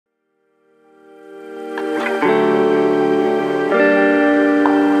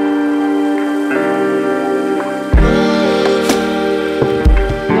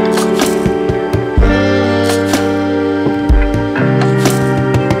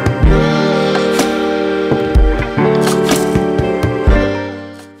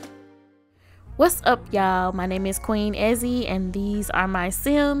What's up, y'all? My name is Queen Ezzy, and these are my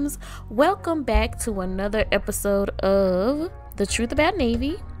Sims. Welcome back to another episode of The Truth About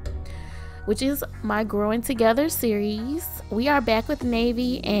Navy, which is my Growing Together series. We are back with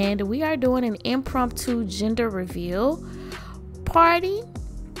Navy, and we are doing an impromptu gender reveal party.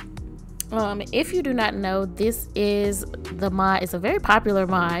 If you do not know, this is the mod. It's a very popular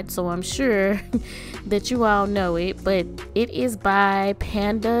mod, so I'm sure that you all know it, but it is by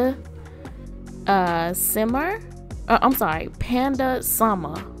Panda Sama,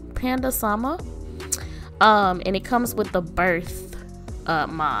 and it comes with the birth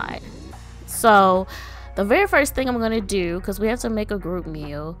mod. So the very first thing I'm gonna do, because we have to make a group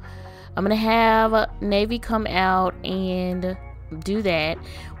meal, I'm gonna have Navy come out and do that.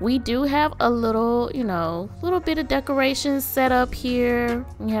 We do have a little bit of decorations set up here.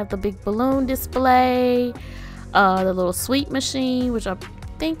 We have the big balloon display, the little sweet machine, which I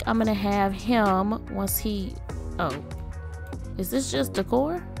think I'm gonna have him once he is this just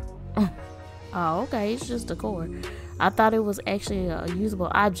decor? Oh, okay, it's just decor. I thought it was actually a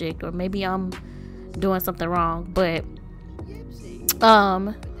usable object, or maybe I'm doing something wrong. But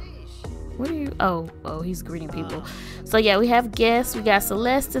what are you? Oh, he's greeting people. So yeah, we have guests. We got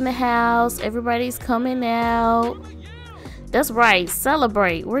Celeste in the house. Everybody's coming out. That's right,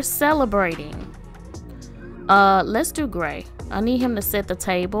 celebrate. We're celebrating. Let's do Gray. I need him to set the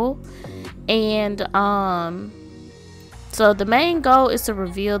table. And so the main goal is to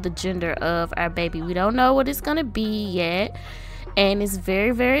reveal the gender of our baby. We don't know what it's gonna be yet, and it's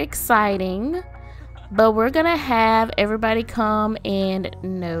very, very exciting. But we're gonna have everybody come and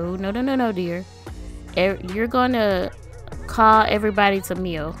no, dear. You're gonna call everybody to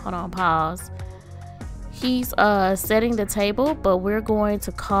meal. Hold on, pause. He's setting the table, but we're going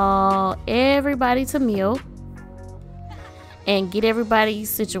to call everybody to meal and get everybody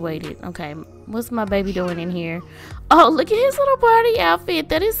situated. Okay, what's my baby doing in here? Oh, look at his little party outfit.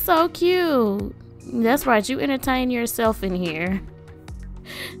 That is so cute. That's right, you entertain yourself in here.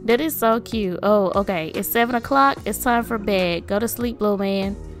 That is so cute. Oh, okay, it's 7 o'clock. It's time for bed. Go to sleep, little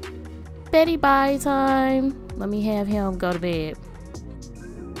man. Betty bye time. Let me have him go to bed.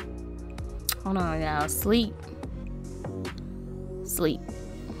 Hold on, y'all. Sleep.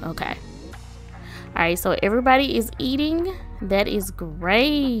 Okay. Alright, so everybody is eating. That is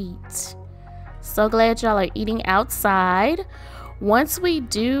great. So glad y'all are eating outside. Once we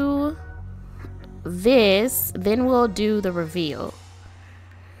do this, then we'll do the reveal.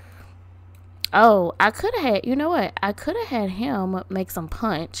 Oh, I could have had, you know what? I could have had him make some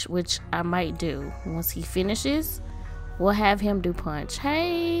punch, which I might do. Once he finishes, we'll have him do punch.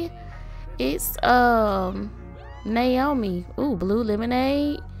 Hey, it's Naomi. Ooh, blue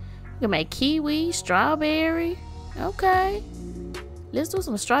lemonade. You can make kiwi, strawberry. Okay, let's do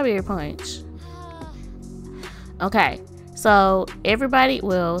some strawberry punch. Okay, so everybody,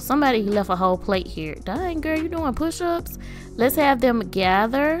 well, somebody left a whole plate here. Dang, girl, you doing push-ups? Let's have them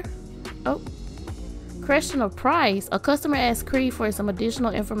gather. Oh, question of price. A customer asked Cree for some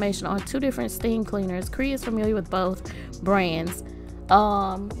additional information on 2 different steam cleaners. Cree is familiar with both brands.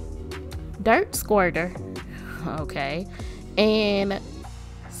 Dirt Squirter, okay, and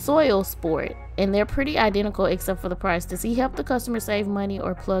Soil Sport, and they're pretty identical except for the price. Does he help the customer save money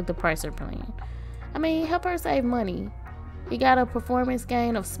or plug the pricer plan? I mean, help her save money. He got a performance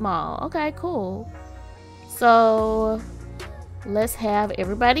gain of small. Okay, cool. So let's have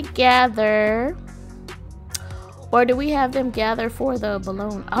everybody gather. Or do we have them gather for the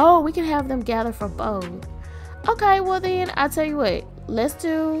balloon? Oh, we can have them gather for both. Okay, well then, I'll tell you what. Let's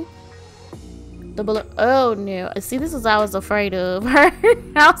do the balloon. Oh no, see, this is what I was afraid of. I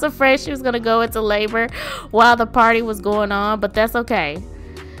was afraid she was gonna go into labor while the party was going on, but that's okay.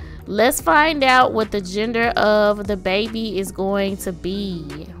 Let's find out what the gender of the baby is going to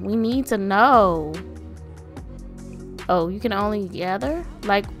be. We need to know. Oh, you can only gather?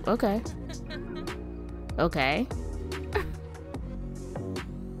 Like, okay. Okay.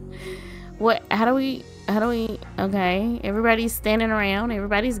 What, how do we, okay. Everybody's standing around.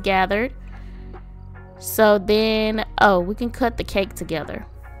 Everybody's gathered. So then, oh, we can cut the cake together.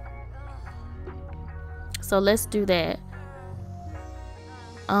 So let's do that.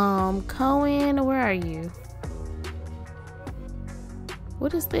 Cohen, where are you?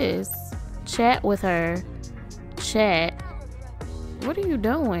 What is this? Chat with her. Chat. What are you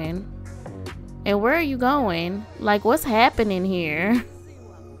doing? And where are you going? Like, what's happening here?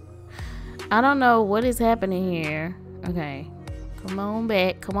 I don't know what is happening here. Okay. Come on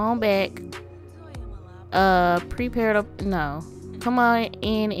back. Prepare to, no. Come on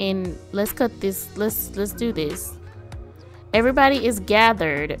in and let's cut this. Let's do this. Everybody is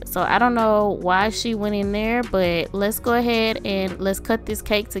gathered, so I don't know why she went in there, but let's go ahead and let's cut this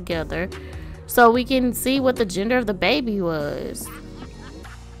cake together so we can see what the gender of the baby was.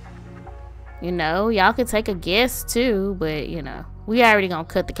 You know, y'all could take a guess too, but you know, we already gonna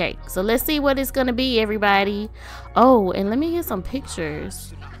cut the cake. So let's see what it's gonna be, everybody. Oh, and let me get some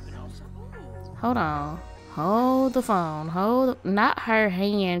pictures. Hold on. Hold the phone. Not her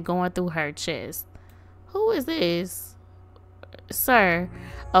hand going through her chest. Who is this? Sir.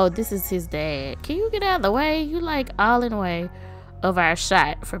 Oh, this is his dad. Can you get out of the way? You like all in the way of our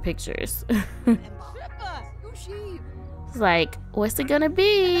shot for pictures. It's like, what's it gonna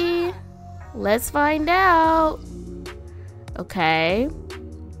be? Let's find out. Okay.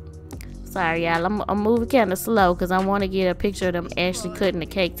 Sorry, y'all. I'm moving kind of slow because I want to get a picture of them actually cutting the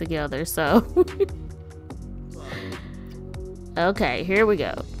cake together. So, okay, here we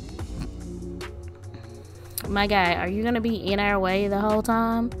go. My guy, are you gonna be in our way the whole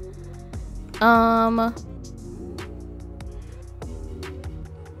time?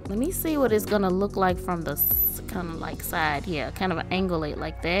 Let me see what it's gonna look like from the kind of like side. Yeah, kind of angle it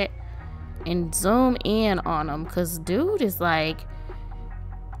like that and zoom in on him, because dude is like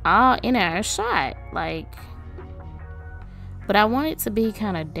all in our shot, like. But I want it to be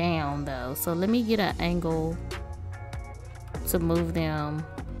kind of down though, so let me get an angle to move them,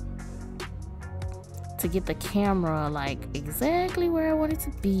 to get the camera like exactly where I want it to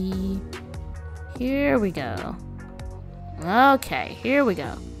be. Here we go. Okay, here we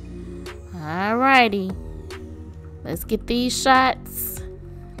go. Alrighty, let's get these shots,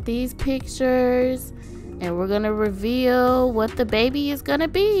 these pictures, and we're gonna reveal what the baby is gonna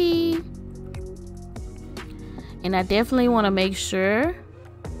be. And I definitely want to make sure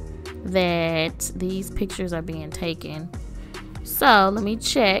that these pictures are being taken. So let me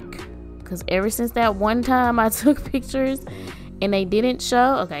check, because ever since that one time I took pictures and they didn't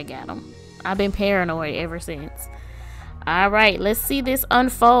show. Okay, got them. I've been paranoid ever since. All right, let's see this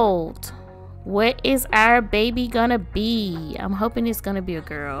unfold. What is our baby gonna be? I'm hoping it's gonna be a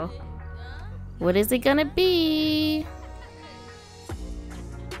girl. What is it gonna be?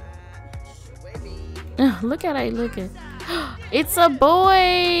 Look at it looking. It's a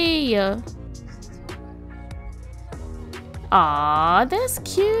boy. Aw, that's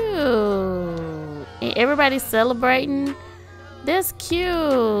cute. And everybody's celebrating. That's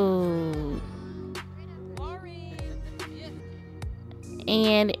cute.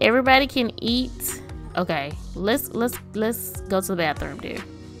 And everybody can eat. Okay, let's go to the bathroom, dear.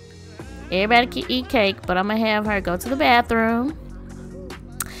 Everybody can eat cake, but I'm gonna have her go to the bathroom.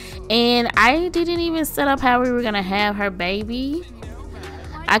 And I didn't even set up how we were gonna have her baby.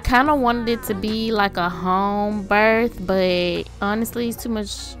 I kind of wanted it to be like a home birth, but honestly, it's too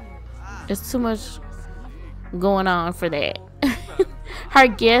much going on for that. Her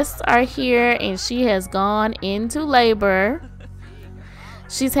guests are here and she has gone into labor.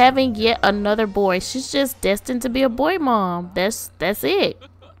 She's having yet another boy. She's just destined to be a boy mom. That's it.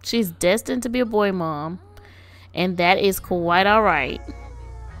 She's destined to be a boy mom, and that is quite all right.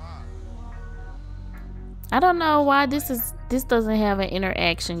 I don't know why this doesn't have an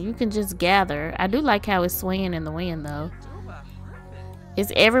interaction. You can just gather. I do like how it's swinging in the wind though.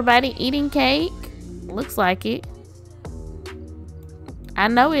 Is everybody eating cake? Looks like it. I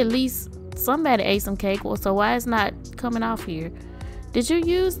know at least somebody ate some cake. Well, so why is not coming off here? Did you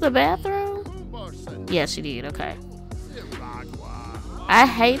use the bathroom? Yeah, she did. Okay. I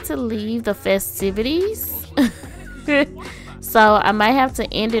hate to leave the festivities. So I might have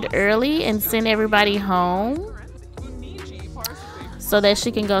to end it early and send everybody home so that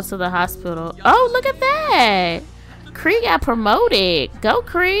she can go to the hospital. Oh, look at that. Cree got promoted. Go,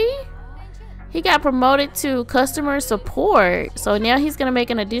 Cree. He got promoted to customer support. So now he's going to make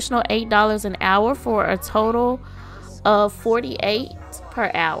an additional $8 an hour for a total of $48 per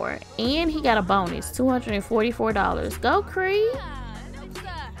hour. And he got a bonus, $244. Go, Cree.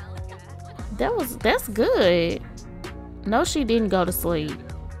 That's good. No, she didn't go to sleep.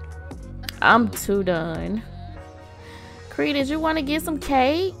 I'm too done. Cree, did you want to get some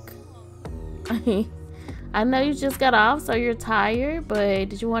cake? I know you just got off, so you're tired, but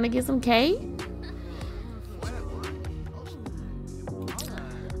did you want to get some cake?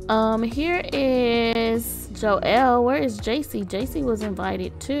 Here is Joelle. Where is JC? JC was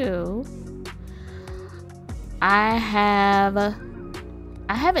invited too. I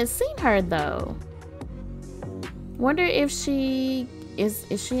haven't seen her though. Wonder if she is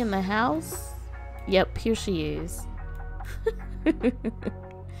she in the house? Yep, here she is.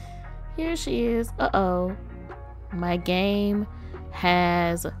 Here she is. Uh-oh. My game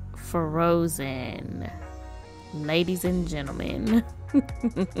has frozen. ladies and gentlemen.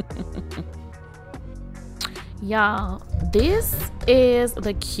 Y'all, this is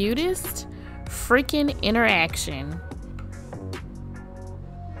the cutest freaking interaction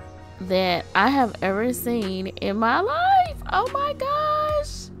that I have ever seen in my life. Oh my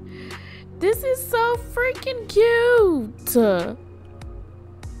gosh, this is so freaking cute.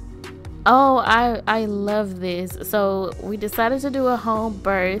 Oh, I love this. So we decided to do a home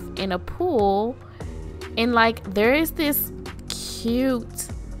birth in a pool, and like there is this cute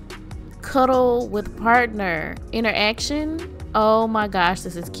cuddle with partner interaction. Oh my gosh,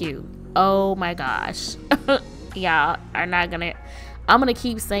 this is cute. Oh my gosh. Y'all are not gonna, I'm gonna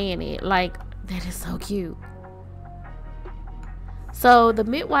keep saying it. Like, that is so cute. So the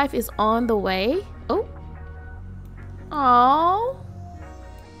midwife is on the way. Oh.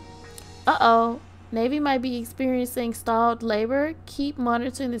 Uh-oh. Navy might be experiencing stalled labor. Keep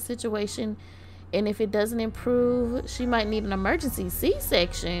monitoring the situation, and if it doesn't improve, she might need an emergency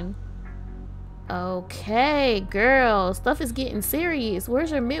C-section. Okay, girl, stuff is getting serious.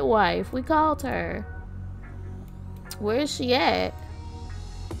 Where's your midwife? We called her. Where is she at?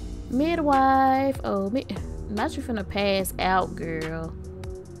 Midwife. Oh, not you finna pass out, girl.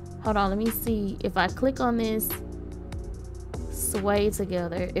 Hold on, let me see. If I click on this, sway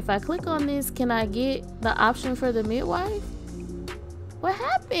together. If I click on this, can I get the option for the midwife? What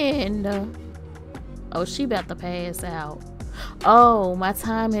happened? Oh, she about to pass out. Oh, my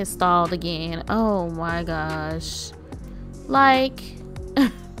time has stalled again. Oh my gosh. Like,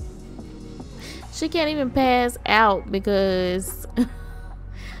 she can't even pass out because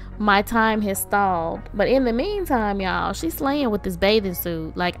my time has stalled. But in the meantime, y'all, she's slaying with this bathing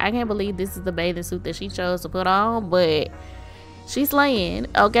suit. Like, I can't believe this is the bathing suit that she chose to put on, but she's slaying,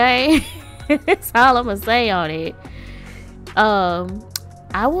 okay? That's all I'm gonna say on it.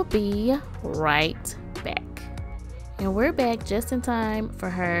 I will be right back. And we're back just in time for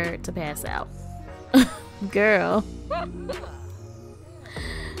her to pass out. Girl.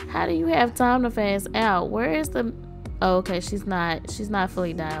 How do you have time to pass out? Where is the... Oh, okay, she's not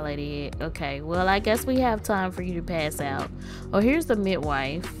fully dilated yet. Okay, well, I guess we have time for you to pass out. Oh, here's the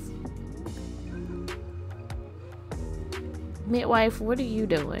midwife. Midwife, what are you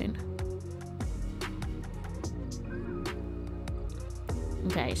doing?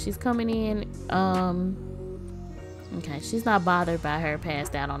 Okay, she's coming in. Okay, she's not bothered by her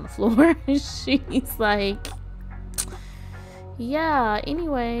passed out on the floor. She's like, yeah,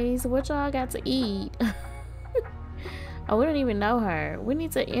 anyways, what y'all got to eat? Oh, we don't even know her. We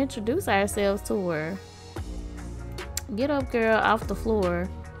need to introduce ourselves to her. Get up, girl, off the floor.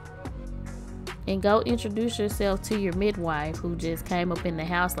 And go introduce yourself to your midwife who just came up in the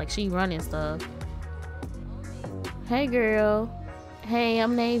house like she running stuff. Hey, girl. Hey,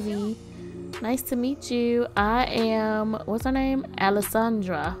 I'm Navy. Nice to meet you. I am, what's her name?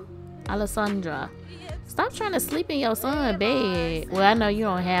 Alessandra. Stop trying to sleep in your son's bed. Well, I know you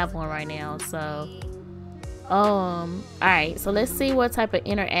don't have one right now, so. Alright, so let's see what type of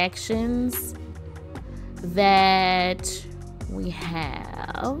interactions that we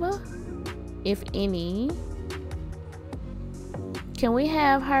have, if any. Can we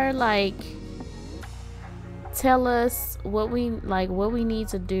have her like tell us what we need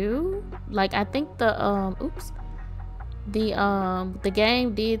to do? Like, I think the the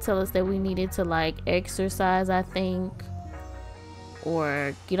game did tell us that we needed to like exercise, I think,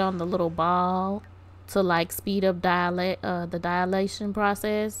 or get on the little ball to like speed up the dilation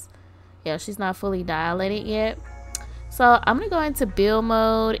process. Yeah, she's not fully dilated yet. So I'm gonna go into build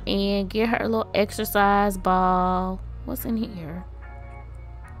mode and get her a little exercise ball. What's in here?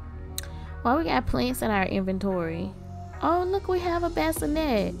 Well, we got plants in our inventory. Oh, look, we have a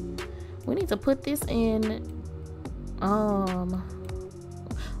bassinet. We need to put this in. Oh,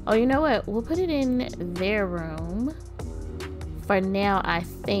 you know what? We'll put it in their room for now, I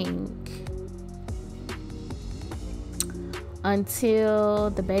think, until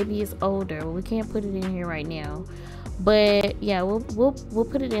the baby is older. Well, we can't put it in here right now, but yeah, we'll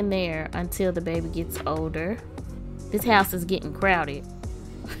put it in there until the baby gets older. This house is getting crowded.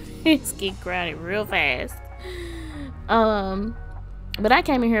 It's getting crowded real fast. But I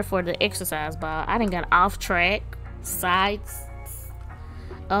came in here for the exercise ball. I done got off track, sidetracked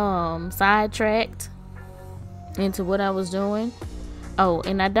into what I was doing. Oh,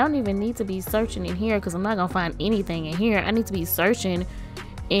 and I don't even need to be searching in here because I'm not gonna find anything in here. I need to be searching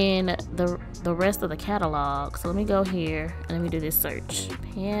in the rest of the catalog. So let me go here and let me do this search.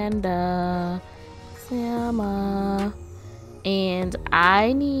 Panda, Selma, and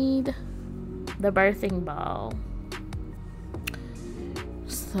I need the birthing ball.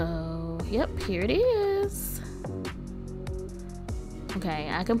 So, yep, here it is. Okay,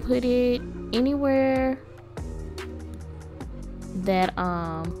 I can put it anywhere that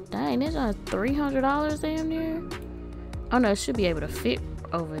dang, that's just $300 damn near. Oh no, it should be able to fit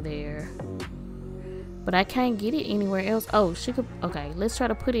over there, but I can't get it anywhere else. Oh, she could. Okay, let's try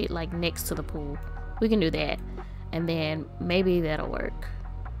to put it like next to the pool. We can do that, and then maybe that'll work.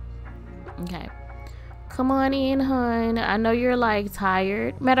 Okay, come on in, hun. I know you're like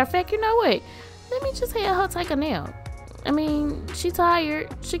tired. Matter of fact, you know what, let me just have her take a nap. I mean, she's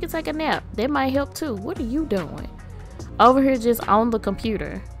tired, she can take a nap. That might help too. What are you doing over here just on the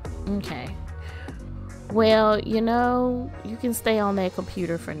computer? Okay, well, you know, you can stay on that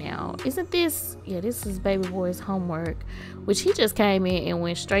computer for now. Isn't this, yeah, this is baby boy's homework, which he just came in and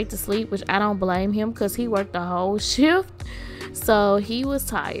went straight to sleep, which I don't blame him because he worked the whole shift, so he was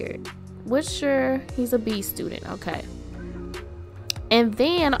tired. Which, sure, he's a B student. Okay, and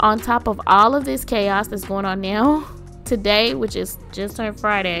then on top of all of this chaos that's going on now, today, which is just turned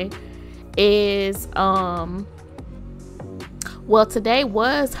Friday, is well, today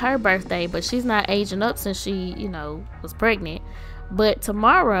was her birthday, but she's not aging up since she, you know, was pregnant. But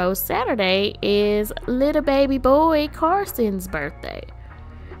tomorrow, Saturday, is little baby boy Carson's birthday.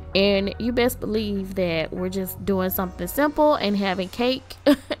 And you best believe that we're just doing something simple and having cake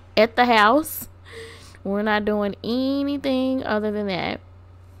at the house. We're not doing anything other than that.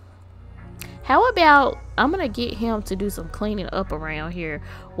 How about I'm gonna get him to do some cleaning up around here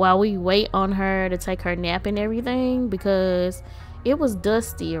while we wait on her to take her nap and everything, because it was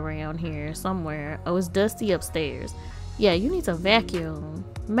dusty around here somewhere. Oh, it's dusty upstairs. Yeah, you need to vacuum.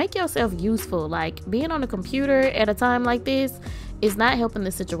 Make yourself useful. Like, being on a computer at a time like this is not helping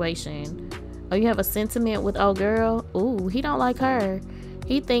the situation. Oh, you have a sentiment with old girl? Ooh, he don't like her.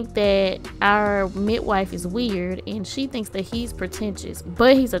 He thinks that our midwife is weird, and she thinks that he's pretentious,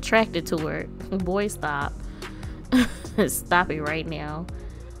 but he's attracted to her. Boy, stop. Stop it right now.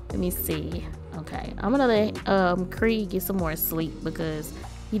 Let me see. Okay, I'm gonna let Creed get some more sleep because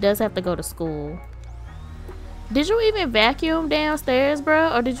he does have to go to school. Did you even vacuum downstairs,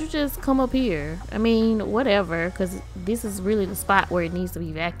 bro, or did you just come up here? I mean, whatever, because this is really the spot where it needs to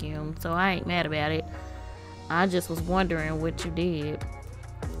be vacuumed, so I ain't mad about it. I just was wondering what you did.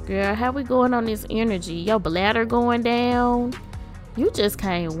 Girl, how we going on this energy? Your bladder going down? You just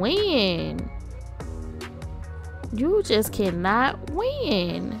can't win. You just cannot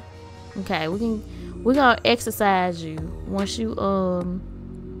win. Okay, we're gonna exercise you once you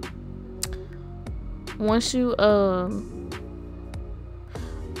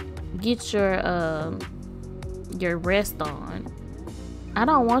get your rest on. I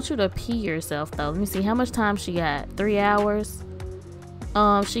don't want you to pee yourself though. Let me see how much time she got. 3 hours.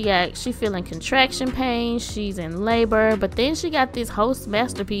 She feeling contraction pain, she's in labor, but then she got this host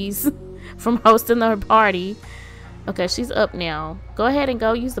masterpiece from hosting her party. Okay, she's up now. Go ahead and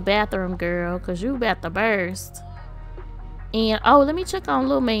go use the bathroom, girl, because you about to burst. And oh, let me check on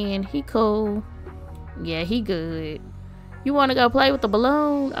little man. He cool. Yeah, he good. You want to go play with the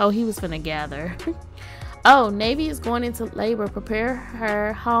balloon? Oh, he was finna gather. Oh, Navy is going into labor. Prepare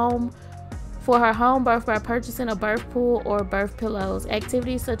her home for her home birth by purchasing a birth pool or birth pillows.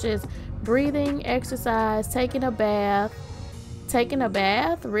 Activities such as breathing, exercise, taking a bath,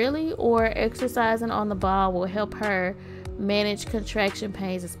 really, or exercising on the ball will help her manage contraction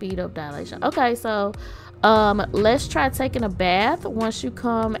pains and speed up dilation. Okay, so let's try taking a bath. Once you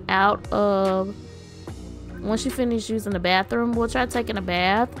finish using the bathroom, we'll try taking a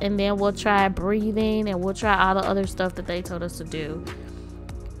bath, and then we'll try breathing, and we'll try all the other stuff that they told us to do.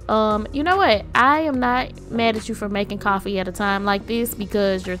 You know what, I am not mad at you for making coffee at a time like this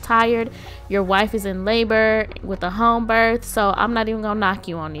because you're tired, your wife is in labor with a home birth, so I'm not even gonna knock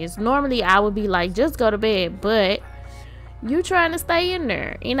you on this. Normally I would be like, just go to bed, but you trying to stay in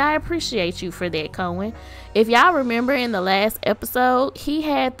there, and I appreciate you for that, Cohen. If y'all remember in the last episode, he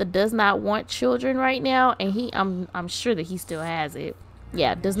had the does not want children right now, and I'm sure that he still has it.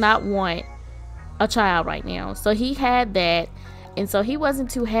 Yeah, does not want a child right now. So he had that, and so he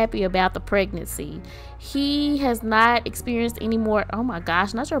wasn't too happy about the pregnancy. He has not experienced any more, oh my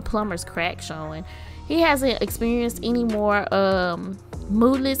gosh, not your plumber's crack showing. He hasn't experienced any more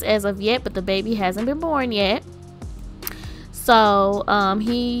moodless as of yet, but the baby hasn't been born yet. So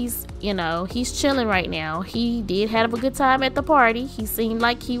he's chilling right now. He did have a good time at the party. He seemed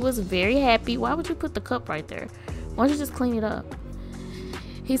like he was very happy. Why would you put the cup right there? Why don't you just clean it up?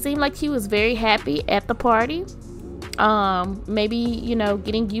 He seemed like he was very happy at the party. Maybe,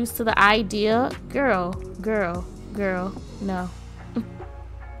 getting used to the idea. Girl, no.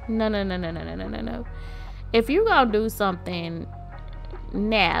 No. If you're gonna do something,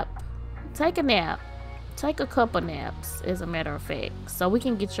 nap. Take a nap. Take a couple naps, as a matter of fact, so we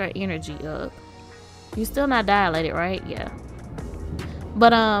can get your energy up. You still not dilated, right? Yeah.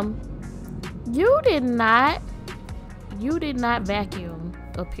 But you did not vacuum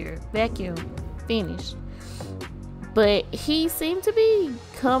up here. Vacuum. Finished. But he seemed to be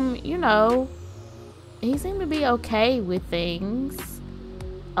he seemed to be okay with things.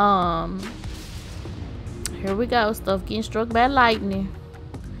 Here we go. Stuff getting struck by lightning.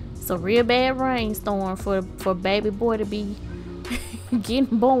 It's a real bad rainstorm for baby boy to be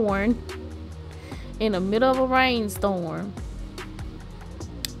getting born in the middle of a rainstorm.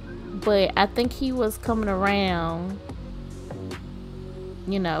 But I think he was coming around,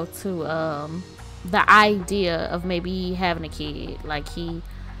 to the idea of maybe having a kid. Like he,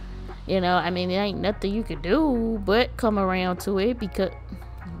 I mean, it ain't nothing you could do but come around to it because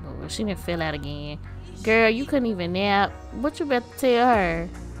she didn't fell out again. Girl, you couldn't even nap. What you about to tell her?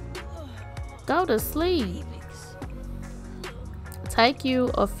 Go to sleep. Take you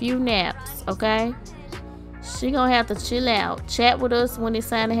a few naps, okay? She gonna have to chill out. Chat with us when it's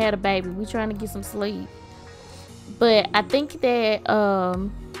time to have a baby. We trying to get some sleep. But I think that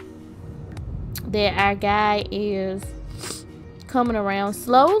that our guy is coming around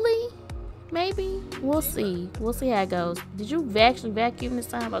slowly. Maybe. We'll see. We'll see how it goes. Did you actually vacuum this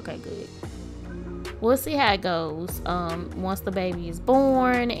time? Okay, good. We'll see how it goes once the baby is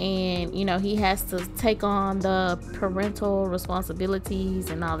born, and he has to take on the parental responsibilities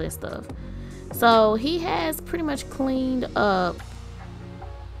and all this stuff. So he has pretty much cleaned up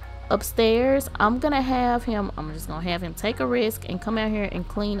upstairs. I'm just gonna have him take a risk and come out here and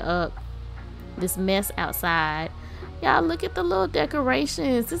clean up this mess outside. Y'all, look at the little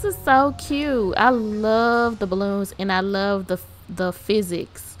decorations. This is so cute. I love the balloons, and I love the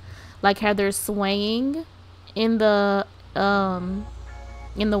physics. Like how they're swaying in the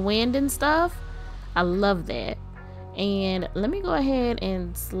wind and stuff. I love that. And let me go ahead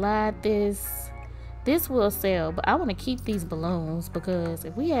and slide this. This will sell, but I want to keep these balloons because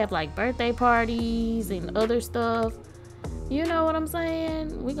if we have like birthday parties and other stuff, you know what I'm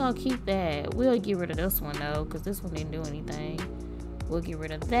saying? We're gonna keep that. We'll get rid of this one though, because this one didn't do anything. We'll get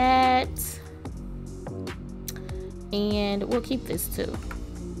rid of that. And we'll keep this too.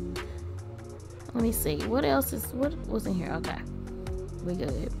 Let me see. What was in here? Okay. We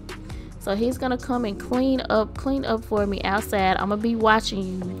good. So he's gonna come and clean up for me outside. I'm gonna be watching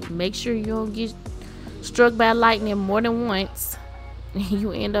you. Make sure you don't get struck by lightning more than once.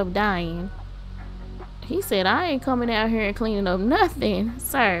 You end up dying. He said, I ain't coming out here and cleaning up nothing.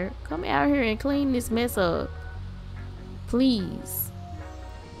 Sir, come out here and clean this mess up. Please.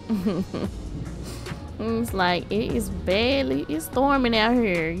 It's like, it's storming out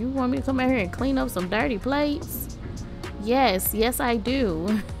here. You want me to come out here and clean up some dirty plates? Yes, I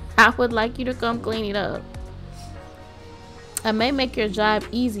do. I would like you to come clean it up. I may make your job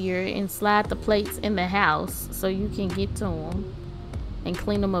easier and slide the plates in the house so you can get to them and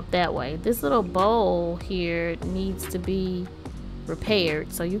clean them up that way. This little bowl here needs to be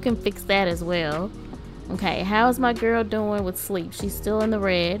repaired, so you can fix that as well. Okay, how's my girl doing with sleep? She's still in the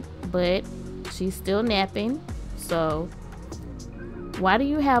red, but she's still napping. So why do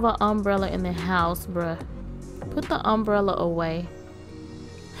you have an umbrella in the house, bruh? Put the umbrella away.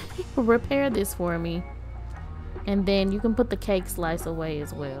 Repair this for me, and then you can put the cake slice away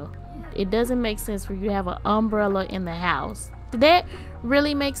as well. It doesn't make sense for you to have an umbrella in the house. Did that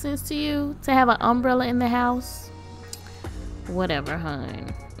really make sense to you, to have an umbrella in the house? Whatever,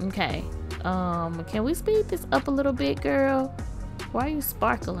 hun. Okay, can we speed this up a little bit, girl? Why are you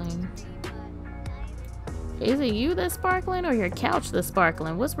sparkling? Is it you that's sparkling or your couch that's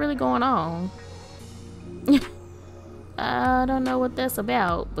sparkling? What's really going on? I don't know what that's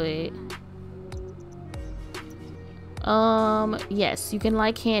about, but yes, you can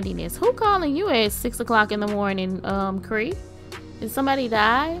like handiness. Who calling you at 6 o'clock in the morning, Cree? Did somebody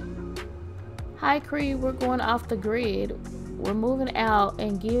die? Hi, Cree, we're going off the grid. We're moving out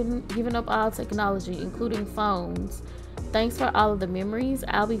and giving up all technology, including phones. Thanks for all of the memories.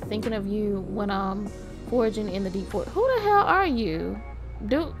 I'll be thinking of you when I'm foraging in the deep forest. Who the hell are you?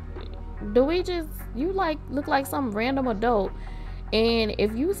 Do we just, you like look like some random adult, and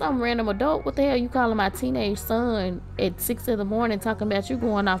if you some random adult, what the hell you calling my teenage son at 6 in the morning talking about you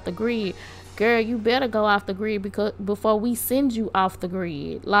going off the grid? Girl, you better go off the grid because before we send you off the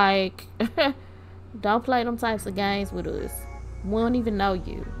grid. Like, don't play them types of games with us. We don't even know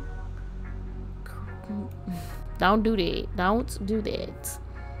you. Don't do that. Don't do that.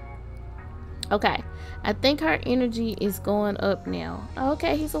 Okay, I think her energy is going up now.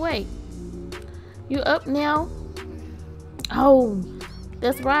 Okay, he's awake. You up now? Oh,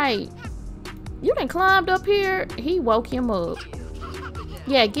 that's right. You done climbed up here. He woke him up.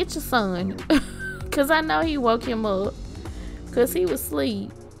 Yeah, get your son. Cause I know he woke him up. Cause he was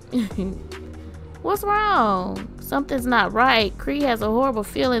asleep. What's wrong? Something's not right. Cree has a horrible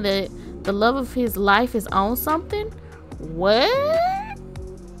feeling that the love of his life is on something. What?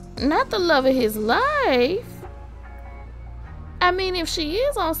 Not the love of his life. I mean, if she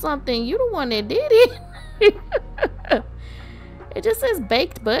is on something, you the one that did it. It just says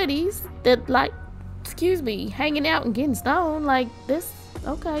baked buddies that, like, excuse me, hanging out and getting stoned. Like, this,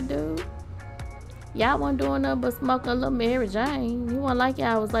 okay, dude. Y'all wasn't doing nothing but smoking a little Mary Jane. You wasn't like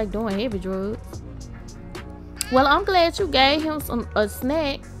y'all was like doing heavy drugs. Well, I'm glad you gave him a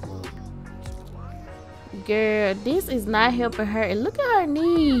snack. Girl, this is not helping her. And look at her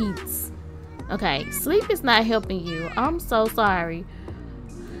needs. Okay, sleep is not helping you. I'm so sorry.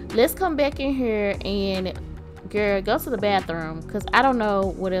 Let's come back in here and, girl, go to the bathroom. Because I don't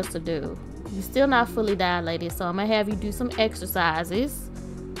know what else to do. You're still not fully dilated. So I'm going to have you do some exercises.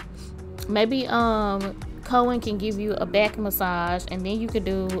 Maybe Cohen can give you a back massage, and then you could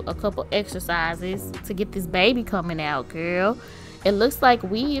do a couple exercises to get this baby coming out, girl. It looks like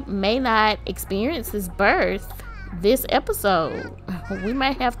we may not experience this birth this episode. We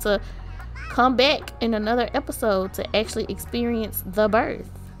might have to come back in another episode to actually experience the birth.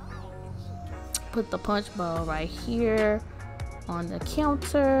 Put the punch bowl right here on the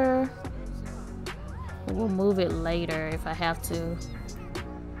counter. We'll move it later if I have to.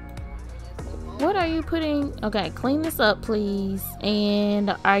 What are you putting? Okay, clean this up, please.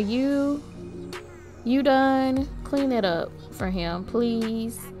 And are you done? Clean it up for him,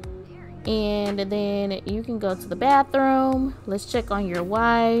 please. And then you can go to the bathroom. Let's check on your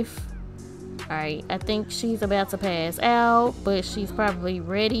wife. All right, I think she's about to pass out, but she's probably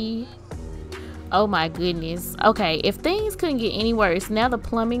ready. Oh my goodness. Okay, if things couldn't get any worse, now the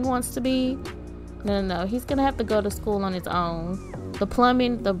plumbing wants to be. No. He's gonna have to go to school on his own. The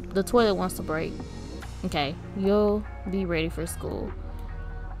plumbing, the toilet wants to break. Okay, you'll be ready for school.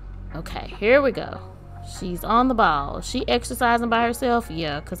 Okay, here we go. She's on the ball. She exercising by herself?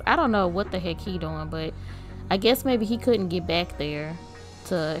 Yeah, because I don't know what the heck he doing, but I guess maybe he couldn't get back there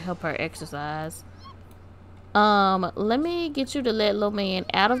to help her exercise. Let me get you to let little man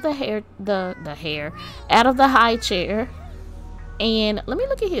out of the out of the high chair. And let me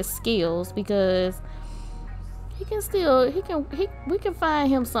look at his skills, because we can find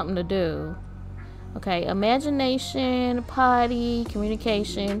him something to do. Okay, imagination, potty,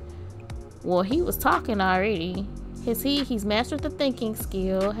 communication. Well, he was talking already. He's mastered the thinking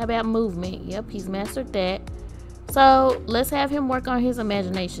skill. How about movement? Yep, he's mastered that. So let's have him work on his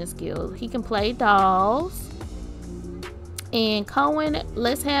imagination skills. He can play dolls. And Cohen,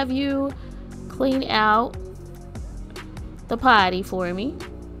 let's have you clean out the potty for me.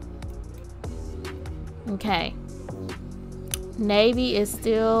 Okay. Navy is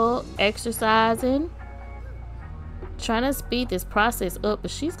still exercising. Trying to speed this process up,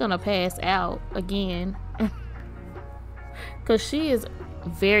 but she's gonna pass out again. Because she is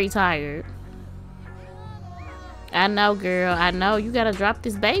very tired. I know, girl. I know. You gotta drop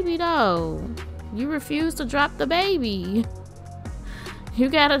this baby, though. You refuse to drop the baby. You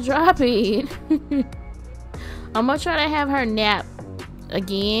gotta drop it. I'm gonna try to have her nap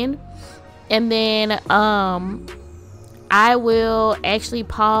again. And then, I will actually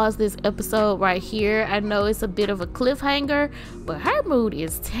pause this episode right here. I know it's a bit of a cliffhanger, but her mood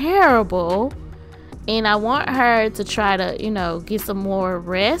is terrible. And I want her to try to, get some more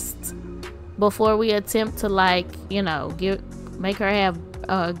rest before we attempt to,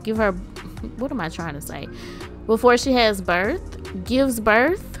 give her, what am I trying to say? Before she gives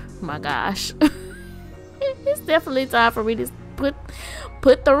birth. Oh my gosh. It's definitely time for me to put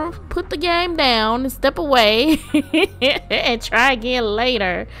the game down and step away and try again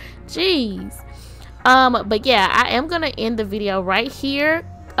later. Jeez. But yeah, I am gonna end the video right here.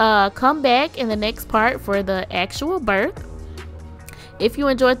 Come back in the next part for the actual birth. If you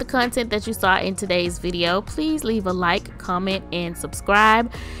enjoyed the content that you saw in today's video, please leave a like, comment, and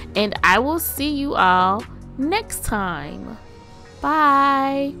subscribe, and I will see you all next time.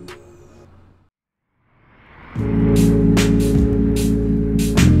 Bye.